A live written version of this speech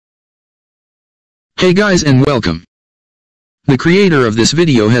Hey guys and welcome. The creator of this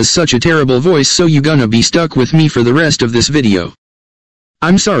video has such a terrible voice, so you gonna be stuck with me for the rest of this video.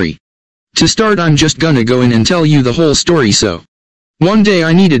 I'm sorry. To start, I'm just gonna go in and tell you the whole story. So, one day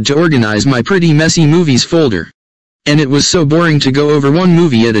I needed to organize my pretty messy movies folder. And it was so boring to go over one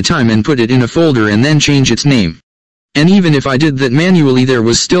movie at a time and put it in a folder and then change its name. And even if I did that manually, there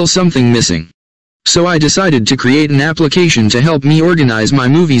was still something missing. So I decided to create an application to help me organize my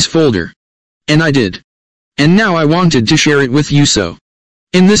movies folder. And I did. And now I wanted to share it with you, so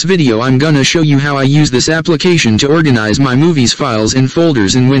in this video I'm gonna show you how I use this application to organize my movies files and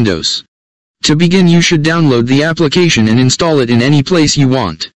folders in Windows. To begin, you should download the application and install it in any place you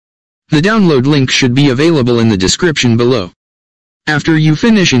want. The download link should be available in the description below. After you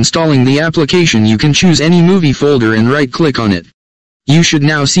finish installing the application, you can choose any movie folder and right-click on it. You should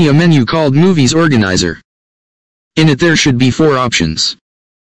now see a menu called Movies Organizer. In it there should be 4 options.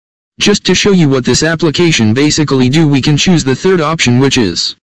 Just to show you what this application basically do, we can choose the third option, which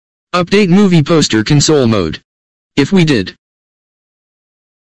is Update Movie Poster Console Mode. If we did,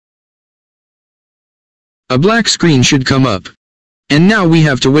 a black screen should come up. And now we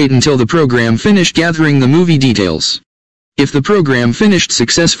have to wait until the program finished gathering the movie details. If the program finished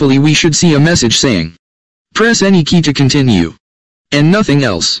successfully, we should see a message saying, press any key to continue. And nothing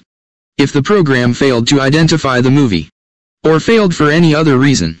else. If the program failed to identify the movie, or failed for any other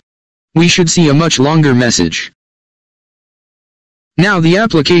reason, we should see a much longer message. Now the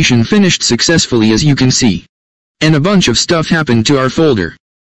application finished successfully, as you can see. And a bunch of stuff happened to our folder.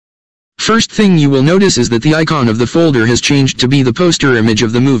 First thing you will notice is that the icon of the folder has changed to be the poster image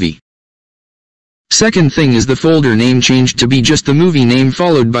of the movie. Second thing is the folder name changed to be just the movie name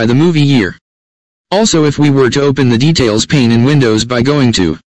followed by the movie year. Also, if we were to open the Details pane in Windows by going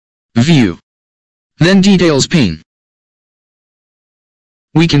to View, then Details pane,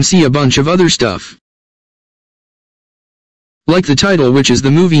 we can see a bunch of other stuff. Like the title, which is the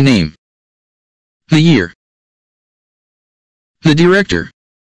movie name, the year, the director,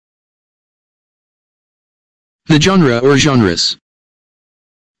 the genre or genres,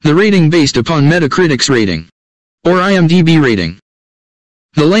 the rating based upon Metacritic's rating, or IMDb rating,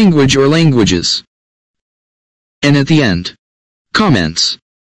 the language or languages, and at the end, comments.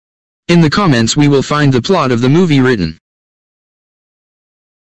 In the comments we will find the plot of the movie written.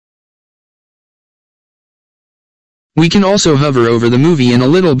 We can also hover over the movie and a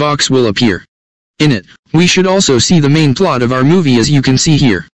little box will appear. In it, we should also see the main plot of our movie, as you can see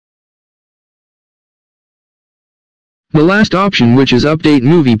here. The last option, which is Update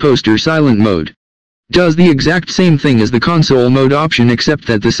Movie Poster Silent Mode, does the exact same thing as the console mode option, except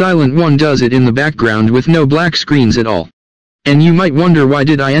that the silent one does it in the background with no black screens at all. And you might wonder, why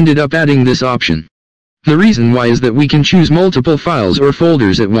did I ended up adding this option? The reason why is that we can choose multiple files or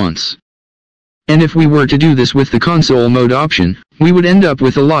folders at once. And if we were to do this with the console mode option, we would end up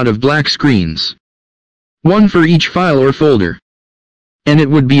with a lot of black screens. One for each file or folder. And it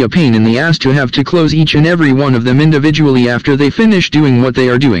would be a pain in the ass to have to close each and every one of them individually after they finish doing what they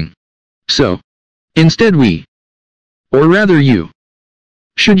are doing. So, instead we, or rather you,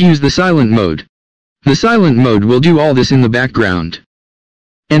 should use the silent mode. The silent mode will do all this in the background.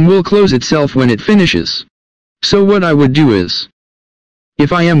 And will close itself when it finishes. So what I would do is,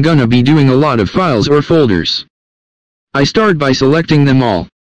 if I am gonna be doing a lot of files or folders, I start by selecting them all.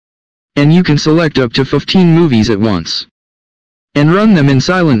 And you can select up to 15 movies at once. And run them in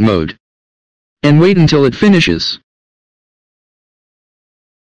silent mode. And wait until it finishes.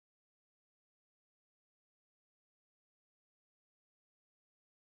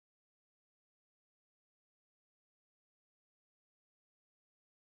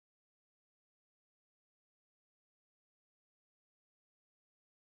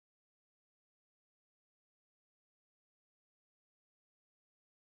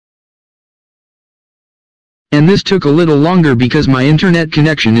 And this took a little longer because my internet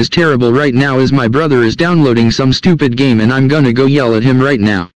connection is terrible right now, as my brother is downloading some stupid game and I'm gonna go yell at him right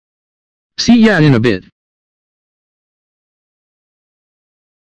now. See ya in a bit.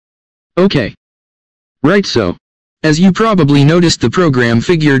 Okay. Right, so, as you probably noticed, the program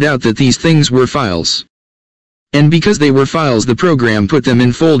figured out that these things were files. And because they were files, the program put them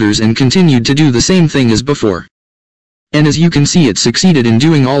in folders and continued to do the same thing as before. And as you can see, it succeeded in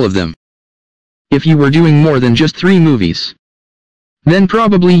doing all of them. If you were doing more than just 3 movies, then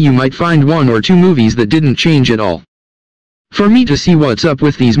probably you might find 1 or 2 movies that didn't change at all. For me to see what's up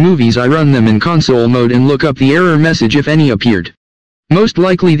with these movies, I run them in console mode and look up the error message if any appeared. Most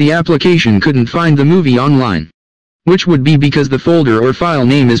likely the application couldn't find the movie online, which would be because the folder or file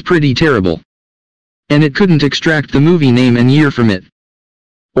name is pretty terrible. And it couldn't extract the movie name and year from it.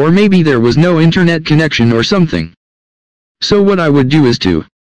 Or maybe there was no internet connection or something. So what I would do is to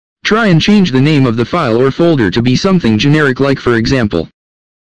try and change the name of the file or folder to be something generic, like for example,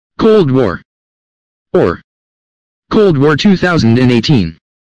 Cold War. Or Cold War 2018.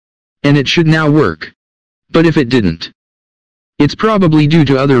 And it should now work. But if it didn't, it's probably due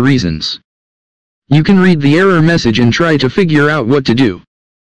to other reasons. You can read the error message and try to figure out what to do.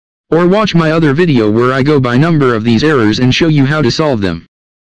 Or watch my other video where I go by number of these errors and show you how to solve them.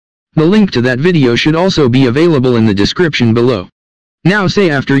 The link to that video should also be available in the description below. Now say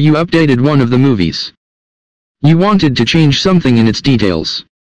after you updated one of the movies, you wanted to change something in its details.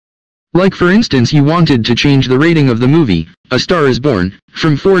 Like for instance, you wanted to change the rating of the movie, A Star is Born,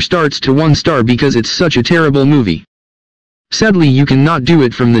 from 4 stars to 1 star because it's such a terrible movie. Sadly, you cannot do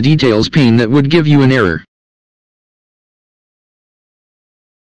it from the details pane. That would give you an error.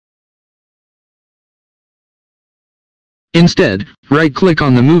 Instead, right-click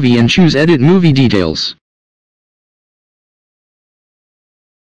on the movie and choose Edit Movie Details.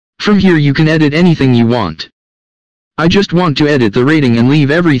 From here you can edit anything you want. I just want to edit the rating and leave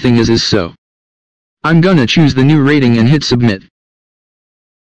everything as is, so I'm gonna choose the new rating and hit Submit.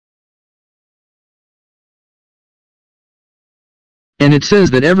 And it says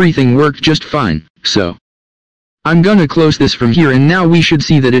that everything worked just fine, so I'm gonna close this from here, and now we should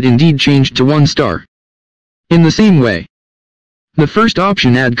see that it indeed changed to 1 star. In the same way, the first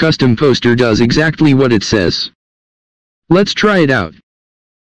option, Add Custom Poster, does exactly what it says. Let's try it out.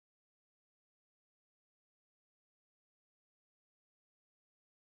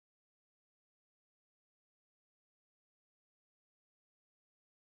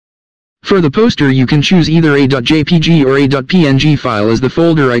 For the poster you can choose either a .jpg or a .png file as the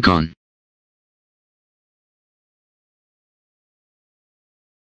folder icon.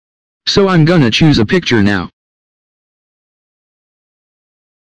 So I'm gonna choose a picture now.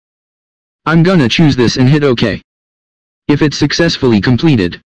 I'm gonna choose this and hit OK. If it's successfully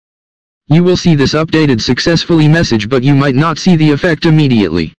completed, you will see this updated successfully message, but you might not see the effect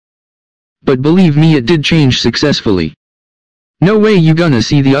immediately. But believe me, it did change successfully. No way you gonna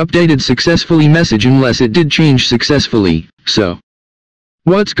see the updated successfully message unless it did change successfully, so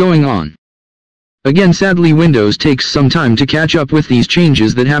what's going on? Again, sadly Windows takes some time to catch up with these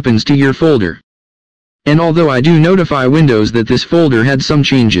changes that happens to your folder. And although I do notify Windows that this folder had some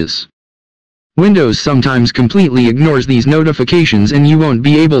changes, Windows sometimes completely ignores these notifications, and you won't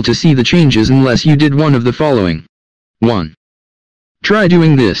be able to see the changes unless you did one of the following. 1. Try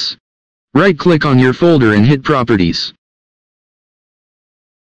doing this. Right-click on your folder and hit Properties.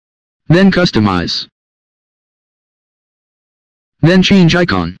 Then Customize. Then Change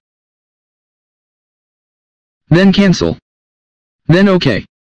Icon. Then Cancel. Then OK.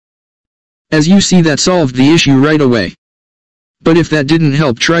 As you see, that solved the issue right away. But if that didn't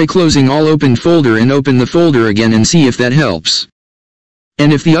help, try closing all open folder and open the folder again and see if that helps.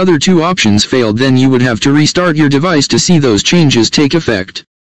 And if the other 2 options failed, then you would have to restart your device to see those changes take effect.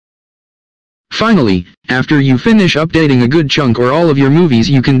 Finally, after you finish updating a good chunk or all of your movies,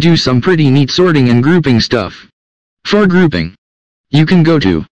 you can do some pretty neat sorting and grouping stuff. For grouping, you can go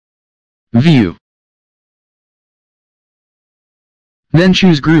to View, then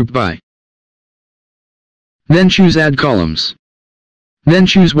choose Group By, then choose Add Columns, then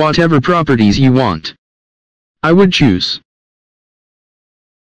choose whatever properties you want. I would choose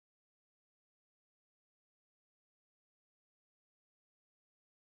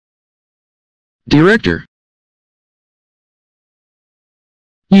Director,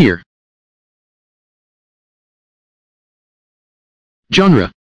 Year,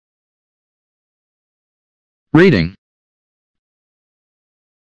 Genre, Rating,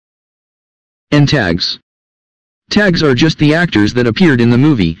 and Tags. Tags are just the actors that appeared in the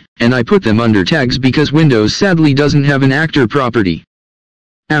movie, and I put them under Tags because Windows sadly doesn't have an actor property.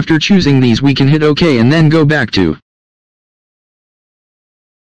 After choosing these, we can hit OK and then go back to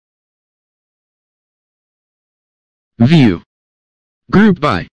View, Group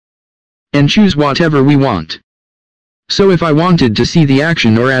By, and choose whatever we want. So if I wanted to see the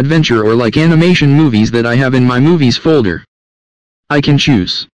action or adventure or like animation movies that I have in my movies folder, I can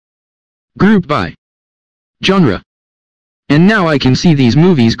choose Group By, Genre. And now I can see these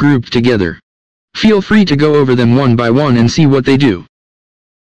movies grouped together. Feel free to go over them one by one and see what they do.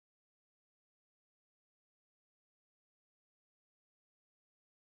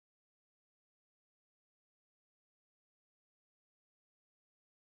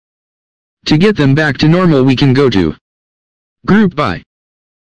 To get them back to normal, we can go to Group By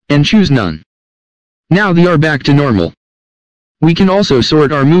and choose None. Now they are back to normal. We can also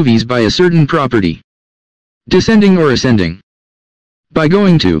sort our movies by a certain property, descending or ascending. by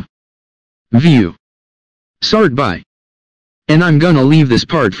going to View, Start by. And I'm gonna leave this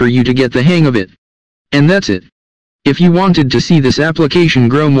part for you to get the hang of it. And that's it. If you wanted to see this application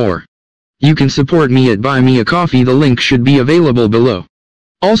grow more, you can support me at Buy Me a Coffee. The link should be available below.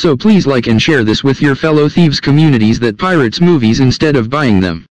 Also, please like and share this with your fellow thieves communities that pirates movies instead of buying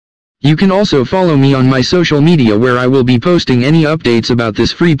them. You can also follow me on my social media where I will be posting any updates about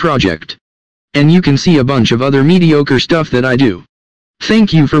this free project. And you can see a bunch of other mediocre stuff that I do.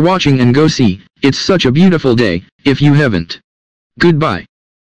 Thank you for watching and go see It's Such a Beautiful Day, if you haven't. Goodbye.